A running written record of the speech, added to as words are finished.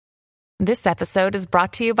This episode is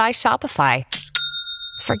brought to you by Shopify.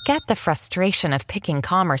 Forget the frustration of picking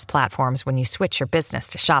commerce platforms when you switch your business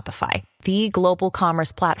to Shopify, the global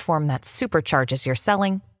commerce platform that supercharges your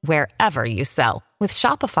selling wherever you sell. With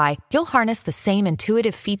Shopify, you'll harness the same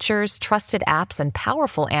intuitive features, trusted apps, and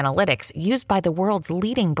powerful analytics used by the world's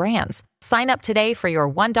leading brands. Sign up today for your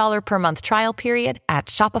 $1 per month trial period at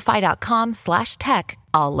shopify.com/tech,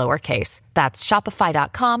 all lowercase. That's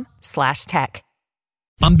shopify.com/tech.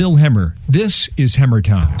 I'm Bill Hemmer. This is Hemmer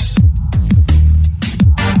Time.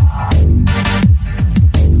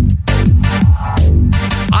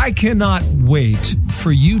 I cannot wait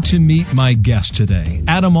for you to meet my guest today.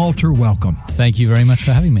 Adam Alter, welcome. Thank you very much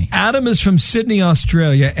for having me. Adam is from Sydney,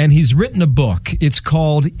 Australia, and he's written a book. It's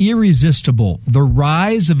called Irresistible: The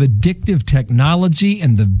Rise of Addictive Technology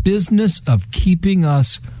and the Business of Keeping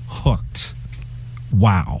Us Hooked.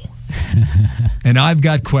 Wow. And I've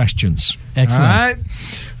got questions. Excellent. All right?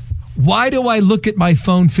 Why do I look at my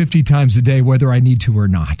phone 50 times a day, whether I need to or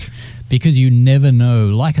not? Because you never know,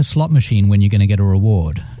 like a slot machine, when you're going to get a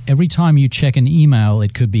reward. Every time you check an email,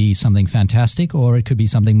 it could be something fantastic, or it could be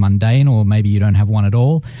something mundane, or maybe you don't have one at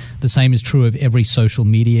all. The same is true of every social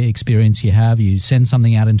media experience you have. You send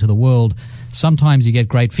something out into the world. Sometimes you get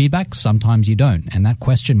great feedback, sometimes you don't. And that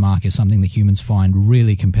question mark is something that humans find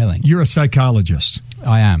really compelling. You're a psychologist.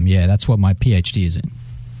 I am, yeah. That's what my PhD is in.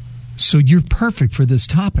 So you're perfect for this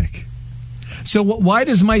topic. So why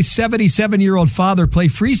does my 77-year-old father play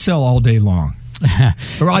free cell all day long?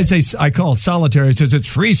 Or I call it solitaire. He says it's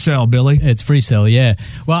free cell, Billy. It's free cell, yeah.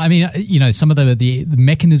 Well, I mean, you know, some of the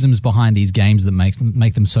mechanisms behind these games that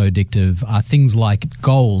make them so addictive are things like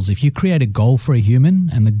goals. If you create a goal for a human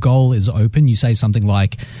and the goal is open, you say something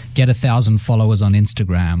like get 1,000 followers on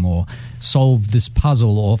Instagram, or solve this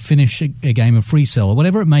puzzle, or finish a game of free cell, or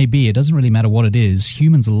whatever it may be. It doesn't really matter what it is.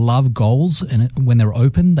 Humans love goals, and when they're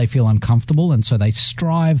open, they feel uncomfortable, and so they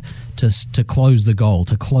strive to close the goal,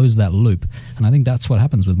 to close that loop. And I think that's what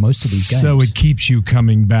happens with most of these games. So it keeps you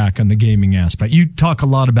coming back on the gaming aspect. You talk a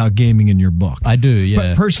lot about gaming in your book. I do, yeah.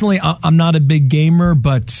 But personally, I'm not a big gamer,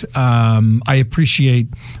 but I appreciate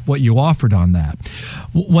what you offered on that.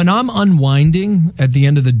 When I'm unwinding at the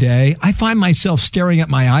end of the day, I find myself staring at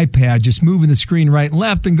my iPad, just moving the screen right and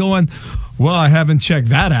left and going, well, I haven't checked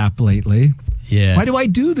that app lately. Yeah. Why do I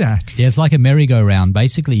do that? Yeah, it's like a merry-go-round.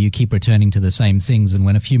 Basically, you keep returning to the same things, and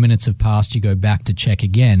when a few minutes have passed, you go back to check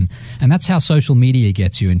again. And that's how social media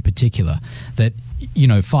gets you in particular. That, you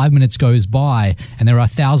know, 5 minutes goes by, and there are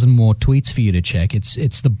 1,000 more tweets for you to check.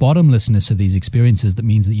 It's the bottomlessness of these experiences that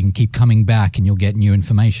means that you can keep coming back and you'll get new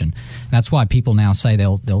information. And that's why people now say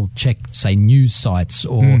they'll check, say, news sites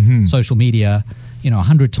or social media,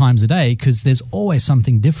 100 times a day, because there's always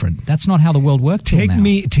something different. That's not how the world worked till now.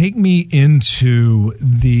 Take me into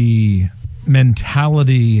the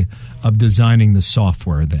mentality of designing the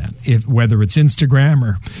software then. Whether it's Instagram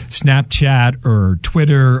or Snapchat or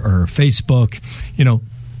Twitter or Facebook,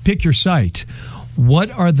 pick your site.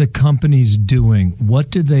 What are the companies doing?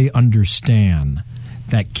 What do they understand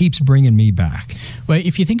that keeps bringing me back? Well,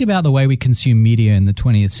 if you think about the way we consume media in the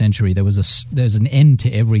 20th century, there's an end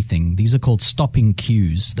to everything. These are called stopping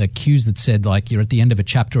cues. The cues that said, like, you're at the end of a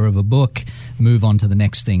chapter of a book, move on to the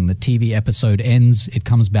next thing. The TV episode ends, it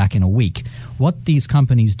comes back in a week. What these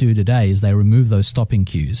companies do today is they remove those stopping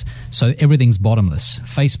cues. So everything's bottomless.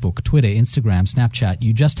 Facebook, Twitter, Instagram, Snapchat,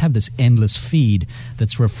 you just have this endless feed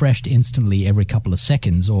that's refreshed instantly every couple of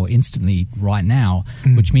seconds, or instantly right now,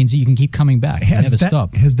 which means that you can keep coming back. You never stop.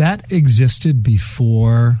 Has that existed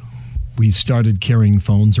before we started carrying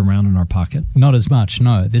phones around in our pocket? Not as much,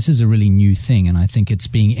 no. This is a really new thing, and I think it's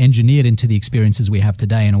being engineered into the experiences we have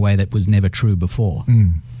today in a way that was never true before.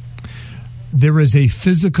 There is a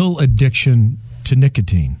physical addiction to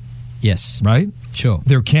nicotine. Yes. Right? Sure.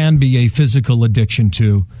 There can be a physical addiction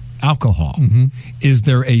to alcohol. Is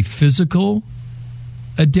there a physical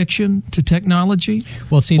addiction to technology?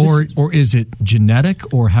 Well, see, or is it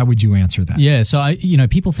genetic, or how would you answer that? Yeah, so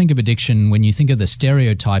people think of addiction, when you think of the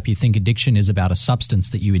stereotype, you think addiction is about a substance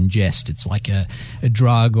that you ingest. It's like a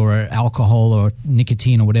drug or alcohol or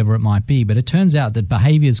nicotine or whatever it might be. But it turns out that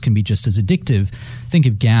behaviors can be just as addictive. Think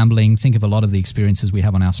of gambling, think of a lot of the experiences we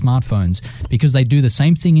have on our smartphones, because they do the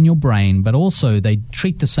same thing in your brain, but also they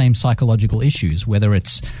treat the same psychological issues, whether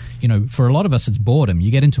it's, for a lot of us, it's boredom.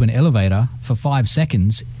 You get into an elevator for 5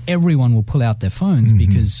 seconds, everyone will pull out their phones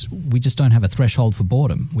because we just don't have a threshold for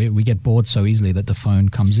boredom. We get bored so easily that the phone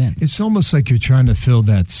comes in. It's almost like you're trying to fill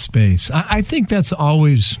that space. I think that's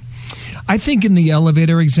always... I think in the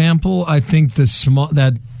elevator example, I think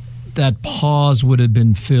that pause would have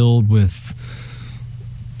been filled with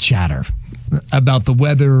chatter about the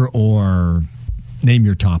weather or name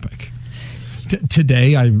your topic.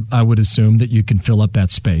 Today, I would assume that you can fill up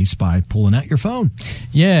that space by pulling out your phone.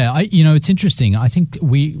 Yeah, it's interesting. I think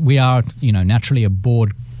we are, naturally a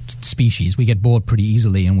bored species. We get bored pretty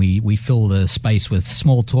easily, and we fill the space with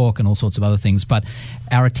small talk and all sorts of other things, but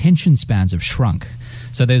our attention spans have shrunk.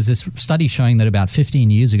 So there's this study showing that about 15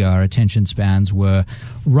 years ago, our attention spans were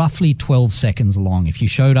roughly 12 seconds long. If you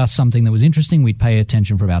showed us something that was interesting, we'd pay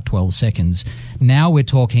attention for about 12 seconds. Now we're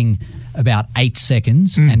talking about 8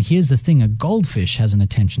 seconds, and here's the thing, a goldfish has an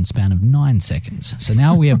attention span of 9 seconds. So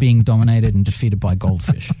now we are being dominated and defeated by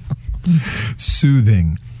goldfish.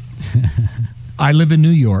 Soothing. I live in New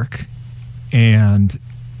York, and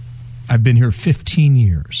I've been here 15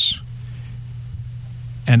 years.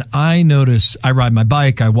 And I notice, I ride my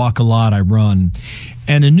bike, I walk a lot, I run.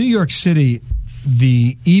 And in New York City,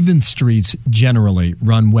 the even streets generally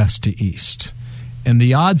run west to east. And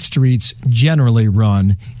the odd streets generally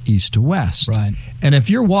run east to west. Right. And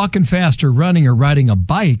if you're walking fast or running or riding a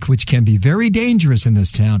bike, which can be very dangerous in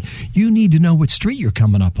this town, you need to know what street you're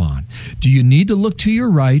coming up on. Do you need to look to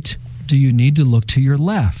your right? Do you need to look to your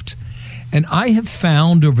left? And I have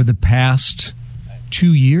found over the past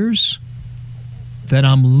 2 years that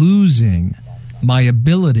I'm losing my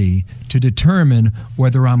ability to determine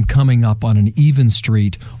whether I'm coming up on an even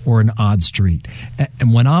street or an odd street.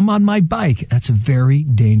 And when I'm on my bike, that's a very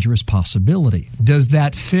dangerous possibility. Does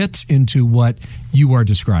that fit into what you are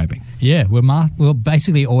describing? Yeah, we're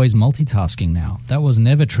basically always multitasking now. That was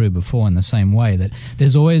never true before in the same way, that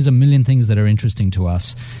there's always a million things that are interesting to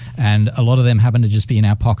us, and a lot of them happen to just be in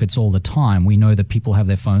our pockets all the time. We know that people have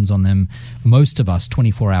their phones on them, most of us,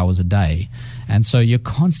 24 hours a day. And so you're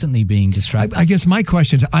constantly being distracted. I guess my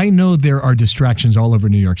question is, I know there are distractions all over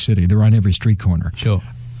New York City. They're on every street corner. Sure.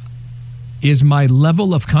 Is my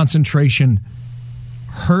level of concentration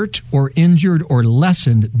hurt or injured or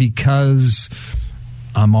lessened because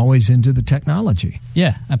I'm always into the technology?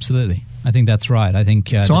 Yeah, absolutely. I think that's right. I think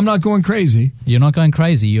so. I'm not going crazy. You're not going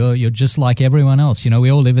crazy. You're just like everyone else.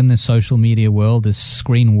 We all live in this social media world, this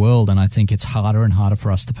screen world, and I think it's harder and harder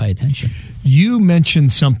for us to pay attention. You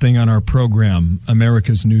mentioned something on our program,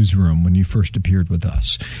 America's Newsroom, when you first appeared with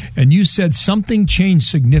us, and you said something changed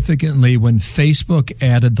significantly when Facebook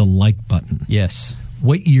added the like button. Yes.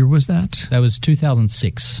 What year was that? That was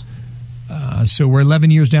 2006. So we're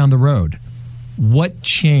 11 years down the road. What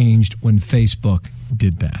changed when Facebook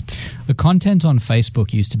did that? The content on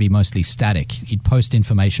Facebook used to be mostly static. You'd post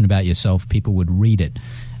information about yourself, people would read it.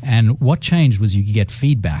 And what changed was you could get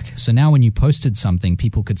feedback. So now when you posted something,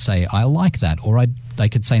 people could say, I like that, or they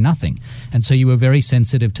could say nothing. And so you were very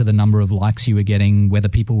sensitive to the number of likes you were getting, whether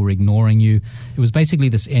people were ignoring you. It was basically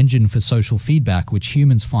this engine for social feedback, which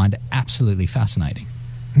humans find absolutely fascinating.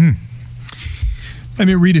 Let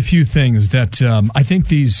me read a few things that I think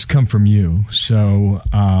these come from you. So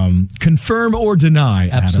confirm or deny,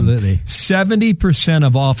 Adam. Absolutely. 70%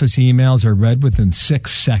 of office emails are read within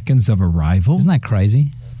 6 seconds of arrival. Isn't that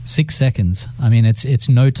crazy? 6 seconds. I mean, it's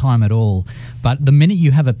no time at all. But the minute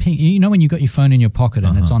you have a ping, when you've got your phone in your pocket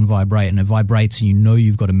and it's on vibrate and it vibrates and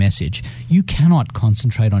you've got a message, you cannot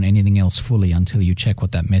concentrate on anything else fully until you check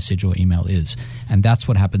what that message or email is. And that's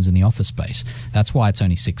what happens in the office space. That's why it's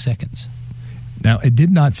only 6 seconds. Now, it did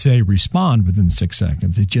not say respond within 6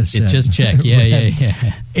 seconds. It just said... It just check. Yeah.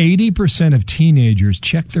 80% of teenagers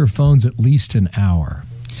check their phones at least an hour.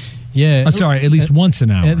 Yeah. At least once an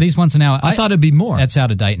hour. At least once an hour. I thought it'd be more. That's out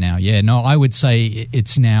of date now. Yeah, no, I would say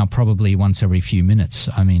it's now probably once every few minutes.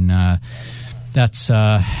 I mean, that's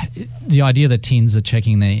the idea that teens are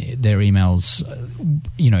checking their emails,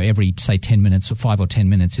 every, say, 10 minutes or 5 or 10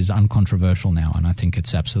 minutes is uncontroversial now, and I think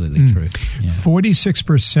it's absolutely true. Yeah.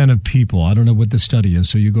 46% of people, I don't know what the study is,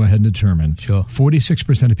 so you go ahead and determine. Sure.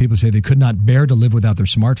 46% of people say they could not bear to live without their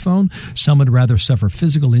smartphone. Some would rather suffer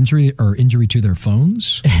physical injury or injury to their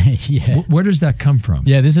phones. Yeah. Where does that come from?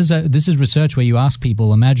 Yeah, this is research where you ask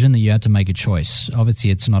people, imagine that you had to make a choice. Obviously,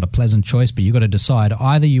 it's not a pleasant choice, but you've got to decide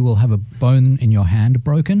either you will have a bone in your hand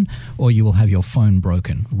broken or you will have your phone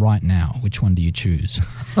broken right now. Which one do you choose?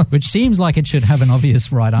 Which seems like it should have an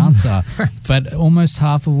obvious right answer. Right. But almost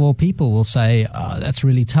half of all people will say, that's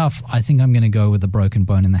really tough. I think I'm going to go with the broken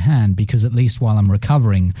bone in the hand because at least while I'm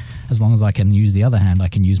recovering, as long as I can use the other hand, I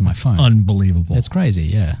can use my phone. Unbelievable. It's crazy,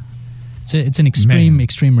 yeah. It's an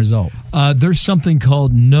extreme result. There's something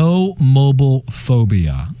called no mobile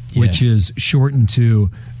phobia, which is shortened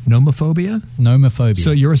to nomophobia. Nomophobia.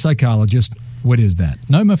 So you're a psychologist. What is that?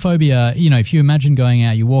 Nomophobia, if you imagine going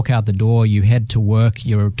out, you walk out the door, you head to work,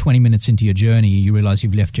 you're 20 minutes into your journey, you realize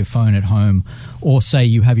you've left your phone at home, or say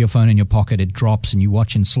you have your phone in your pocket, it drops, and you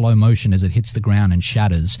watch in slow motion as it hits the ground and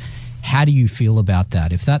shatters. How do you feel about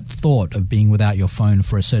that? If that thought of being without your phone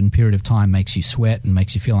for a certain period of time makes you sweat and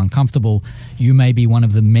makes you feel uncomfortable, you may be one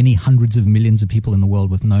of the many hundreds of millions of people in the world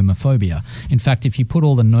with nomophobia. In fact, if you put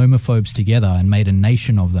all the nomophobes together and made a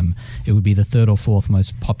nation of them, it would be the third or fourth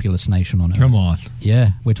most populous nation on Earth. Come on.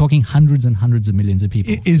 Yeah, we're talking hundreds and hundreds of millions of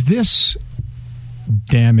people. Is this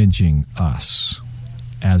damaging us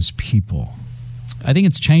as people? I think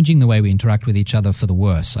it's changing the way we interact with each other for the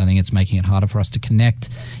worse. I think it's making it harder for us to connect.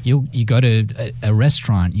 You go to a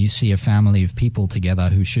restaurant, you see a family of people together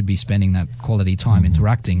who should be spending that quality time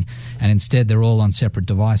interacting, and instead they're all on separate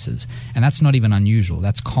devices. And that's not even unusual.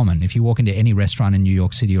 That's common. If you walk into any restaurant in New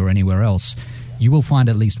York City or anywhere else, you will find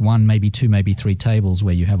at least one, maybe two, maybe three tables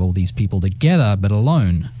where you have all these people together but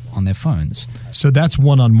alone on their phones. So that's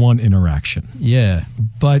one-on-one interaction. Yeah.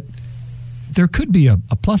 But there could be a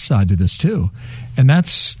plus side to this too, and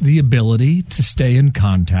that's the ability to stay in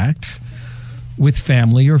contact with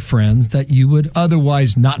family or friends that you would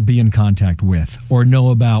otherwise not be in contact with or know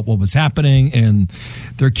about what was happening in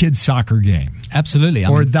their kid's soccer game. Absolutely.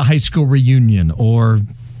 Or the high school reunion, or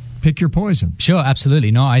pick your poison. Sure,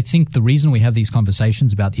 absolutely. No, I think the reason we have these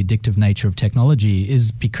conversations about the addictive nature of technology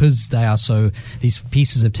is because these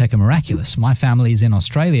pieces of tech are miraculous. My family's in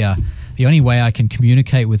Australia. The only way I can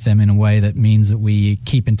communicate with them in a way that means that we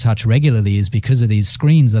keep in touch regularly is because of these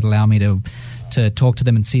screens that allow me to talk to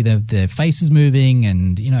them and see their faces moving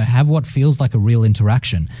and, have what feels like a real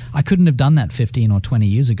interaction. I couldn't have done that 15 or 20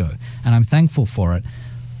 years ago, and I'm thankful for it.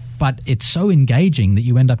 But it's so engaging that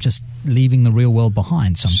you end up just leaving the real world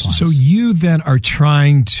behind sometimes. So you then are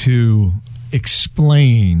trying to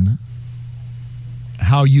explain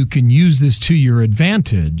how you can use this to your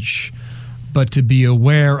advantage, but to be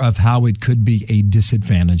aware of how it could be a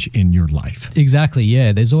disadvantage in your life. Exactly,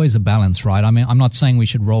 yeah. There's always a balance, right? I mean, I'm not saying we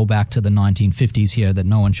should roll back to the 1950s here, that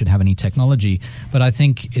no one should have any technology, but I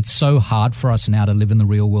think it's so hard for us now to live in the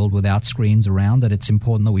real world without screens around that it's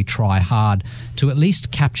important that we try hard to at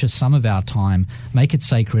least capture some of our time, make it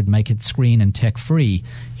sacred, make it screen and tech-free.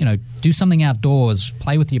 Do something outdoors,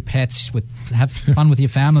 play with your pets, have fun with your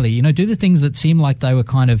family. Do the things that seem like they were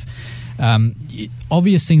kind of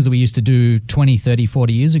obvious things that we used to do 20, 30,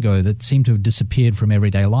 40 years ago that seem to have disappeared from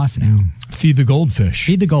everyday life now. Feed the goldfish.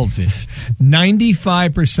 Feed the goldfish.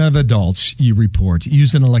 95% of adults, you report,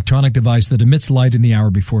 use an electronic device that emits light in the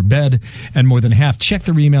hour before bed, and more than half check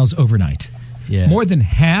their emails overnight. Yeah. More than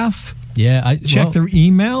half? Yeah, check their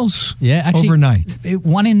emails overnight.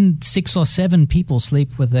 1 in 6 or 7 people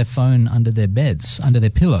sleep with their phone under their beds, under their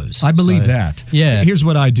pillows. I believe that. Yeah. Here's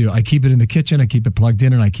what I do. I keep it in the kitchen, I keep it plugged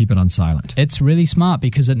in, and I keep it on silent. It's really smart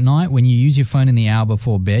because at night when you use your phone in the hour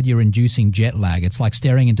before bed, you're inducing jet lag. It's like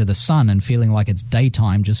staring into the sun and feeling like it's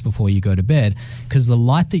daytime just before you go to bed, because the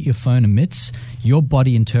light that your phone emits, your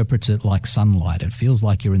body interprets it like sunlight. It feels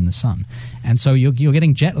like you're in the sun. And so you're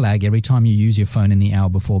getting jet lag every time you use your phone in the hour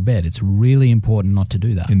before bed. It's really important not to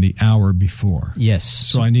do that. In the hour before. Yes.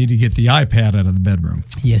 So I need to get the iPad out of the bedroom.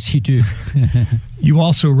 Yes, you do. You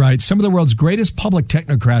also write, some of the world's greatest public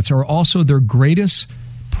technocrats are also their greatest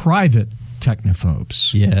private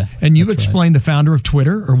technophobes. Yeah. And you've explained the founder of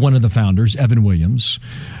Twitter, or one of the founders, Evan Williams,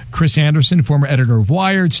 Chris Anderson, former editor of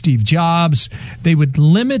Wired, Steve Jobs. They would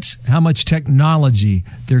limit how much technology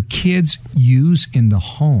their kids use in the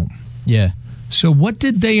home. Yeah. So what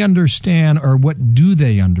did they understand, or what do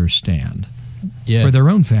they understand for their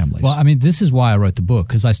own families? Well, I mean, this is why I wrote the book,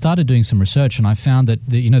 because I started doing some research and I found that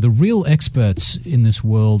the real experts in this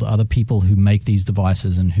world are the people who make these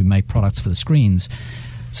devices and who make products for the screens.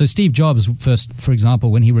 So Steve Jobs, first, for example,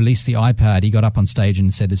 when he released the iPad, he got up on stage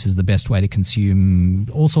and said this is the best way to consume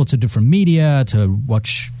all sorts of different media, to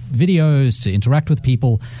watch videos, to interact with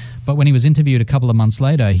people. But when he was interviewed a couple of months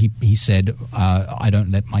later, he said, I don't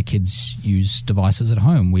let my kids use devices at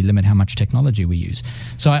home. We limit how much technology we use.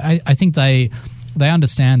 So I think they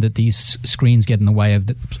understand that these screens get in the way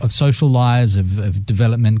of social lives, of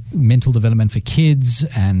development, mental development for kids,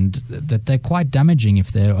 and that they're quite damaging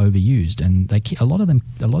if they're overused. And a lot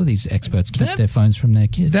of these experts keep their phones from their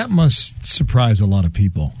kids. That must surprise a lot of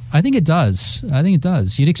people. I think it does.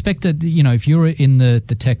 You'd expect that, if you're in the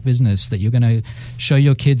tech business, that you're going to show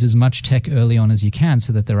your kids as much tech early on as you can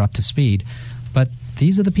so that they're up to speed. But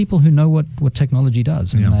these are the people who know what technology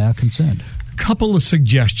does, and they are concerned. Couple of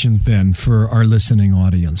suggestions then for our listening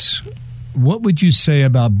audience. What would you say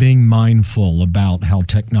about being mindful about how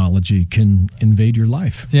technology can invade your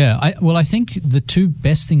life? Yeah, I think the two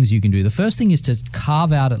best things you can do, the first thing is to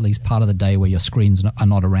carve out at least part of the day where your screens are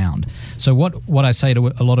not around. So what I say to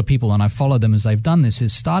a lot of people, and I follow them as they've done this,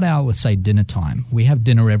 is start out with, say, dinner time. We have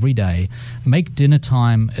dinner every day. Make dinner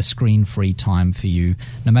time a screen-free time for you,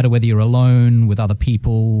 no matter whether you're alone, with other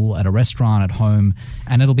people, at a restaurant, at home,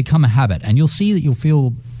 and it'll become a habit. And you'll see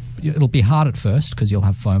that it'll be hard at first because you'll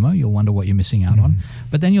have FOMO. You'll wonder what you're missing out on.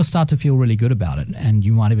 But then you'll start to feel really good about it, and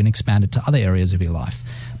you might even expand it to other areas of your life.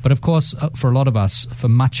 But of course, for a lot of us, for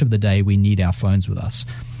much of the day, we need our phones with us.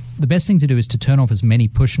 The best thing to do is to turn off as many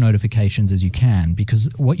push notifications as you can, because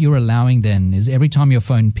what you're allowing then is every time your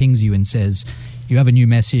phone pings you and says, you have a new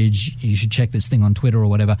message, you should check this thing on Twitter or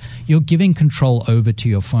whatever, you're giving control over to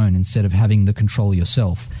your phone instead of having the control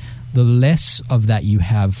yourself. The less of that you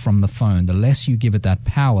have from the phone, the less you give it that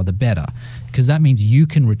power, the better, because that means you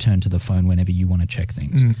can return to the phone whenever you want to check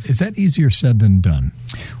things. Is that easier said than done?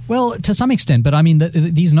 Well, to some extent, but I mean,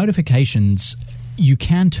 these notifications, you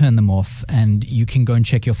can turn them off and you can go and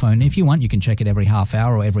check your phone. If you want, you can check it every half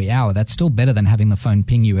hour or every hour. That's still better than having the phone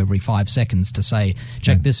ping you every 5 seconds to say,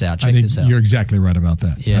 check this out, check this out. You're exactly right about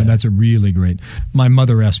that. Yeah. That's a really great. My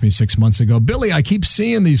mother asked me 6 months ago, Billy, I keep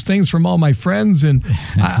seeing these things from all my friends, and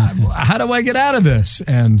how do I get out of this?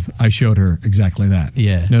 And I showed her exactly that.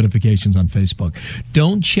 Yeah. Notifications on Facebook.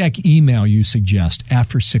 Don't check email, you suggest,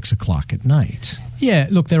 after 6 o'clock at night. Yeah,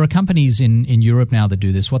 look, there are companies in Europe now that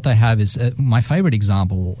do this. What they have is, my favorite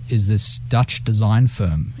example is this Dutch design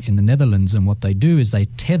firm in the Netherlands, and what they do is they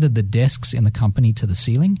tether the desks in the company to the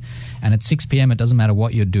ceiling, and at 6 p.m. it doesn't matter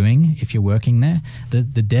what you're doing if you're working there, the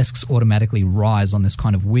desks automatically rise on this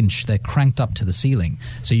kind of winch. They're cranked up to the ceiling,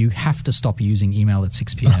 so you have to stop using email at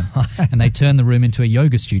 6 p.m. and they turn the room into a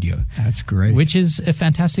yoga studio. That's great. Which is a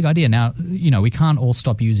fantastic idea. Now, we can't all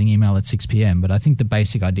stop using email at 6 p.m., but I think the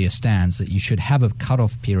basic idea stands that you should have a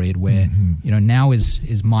cutoff period where now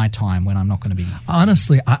is my time when I'm not going to be.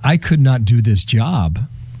 Honestly, I could not do this job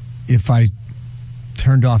if I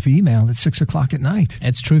turned off email at 6 o'clock at night.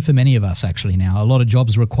 It's true for many of us actually now. A lot of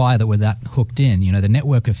jobs require that we're that hooked in. The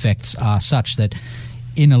network effects are such that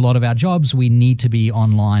in a lot of our jobs, we need to be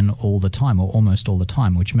online all the time, or almost all the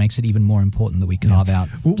time, which makes it even more important that we carve out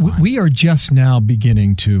time. We are just now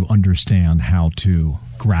beginning to understand how to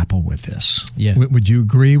grapple with this. Yeah. Would you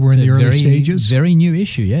agree we're in the early stages? Very new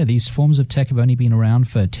issue, yeah. These forms of tech have only been around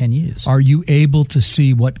for 10 years. Are you able to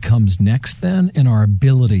see what comes next then in our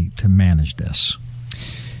ability to manage this?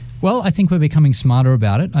 Well, I think we're becoming smarter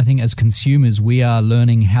about it. I think as consumers, we are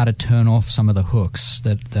learning how to turn off some of the hooks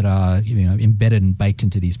that are embedded and baked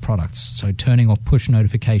into these products. So turning off push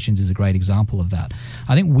notifications is a great example of that.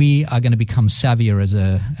 I think we are going to become savvier as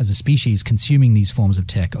a species consuming these forms of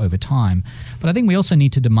tech over time. But I think we also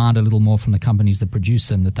need to demand a little more from the companies that produce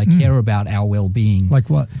them, that they care about our well-being.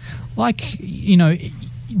 Like what? Like,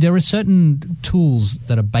 there are certain tools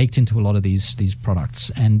that are baked into a lot of these products,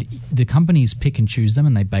 and the companies pick and choose them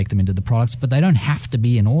and they bake them into the products, but they don't have to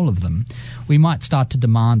be in all of them. We might start to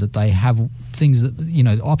demand that they have things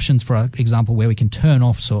that, options, for example, where we can turn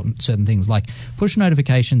off certain things. Like push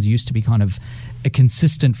notifications used to be kind of a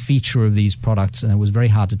consistent feature of these products, and it was very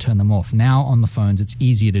hard to turn them off. Now on the phones, it's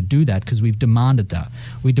easier to do that because we've demanded that.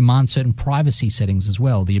 We demand certain privacy settings as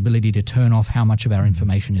well, the ability to turn off how much of our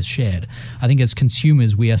information is shared. I think as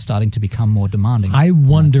consumers, we are starting to become more demanding. I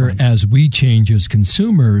wonder, as we change as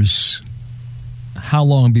consumers, how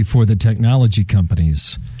long before the technology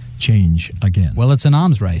companies change again? Well, it's an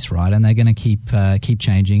arms race, right? And they're going to keep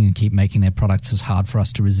changing and keep making their products as hard for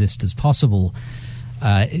us to resist as possible.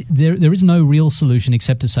 There is no real solution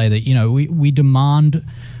except to say that, we demand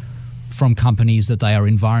from companies that they are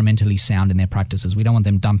environmentally sound in their practices. We don't want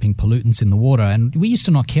them dumping pollutants in the water. And we used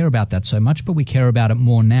to not care about that so much, but we care about it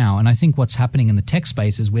more now. And I think what's happening in the tech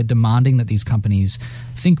space is we're demanding that these companies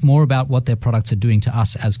think more about what their products are doing to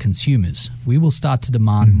us as consumers. We will start to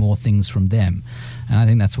demand more things from them. And I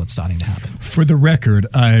think that's what's starting to happen. For the record,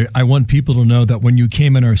 I want people to know that when you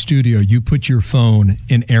came in our studio, you put your phone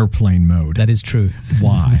in airplane mode. That is true.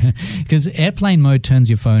 Why? Because airplane mode turns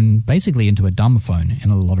your phone basically into a dumb phone in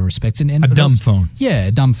a lot of respects. A dumb phone? Yeah,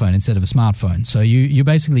 a dumb phone instead of a smartphone. So you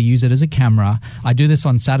basically use it as a camera. I do this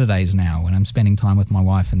on Saturdays now when I'm spending time with my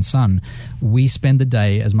wife and son. We spend the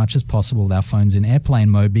day as much as possible with our phones in airplane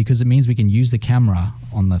mode because it means we can use the camera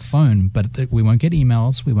on the phone, but we won't get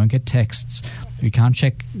emails, we won't get texts, we can't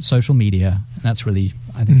check social media, and that's really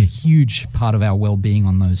I think, a huge part of our well-being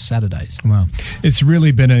on those Saturdays. Well, it's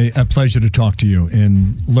really been a pleasure to talk to you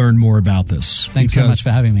and learn more about this. Thanks so much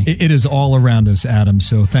for having me. It is all around us, Adam,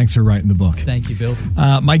 so thanks for writing the book. Thank you, Bill.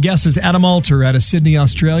 My guest is Adam Alter out of Sydney,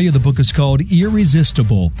 Australia. The book is called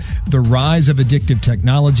Irresistible: The Rise of Addictive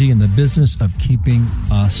Technology and the Business of Keeping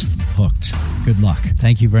Us Hooked. Good luck.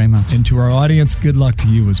 Thank you very much. And to our audience, good luck to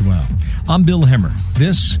you as well. I'm Bill Hemmer.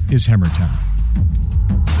 This is Hemmertown.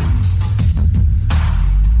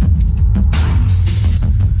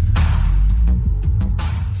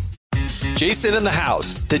 Jason in the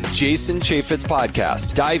House, the Jason Chaffetz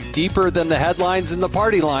podcast. Dive deeper than the headlines and the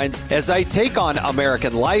party lines as I take on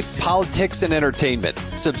American life, politics, and entertainment.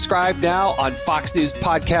 Subscribe now on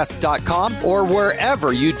FoxNewsPodcast.com or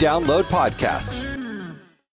wherever you download podcasts.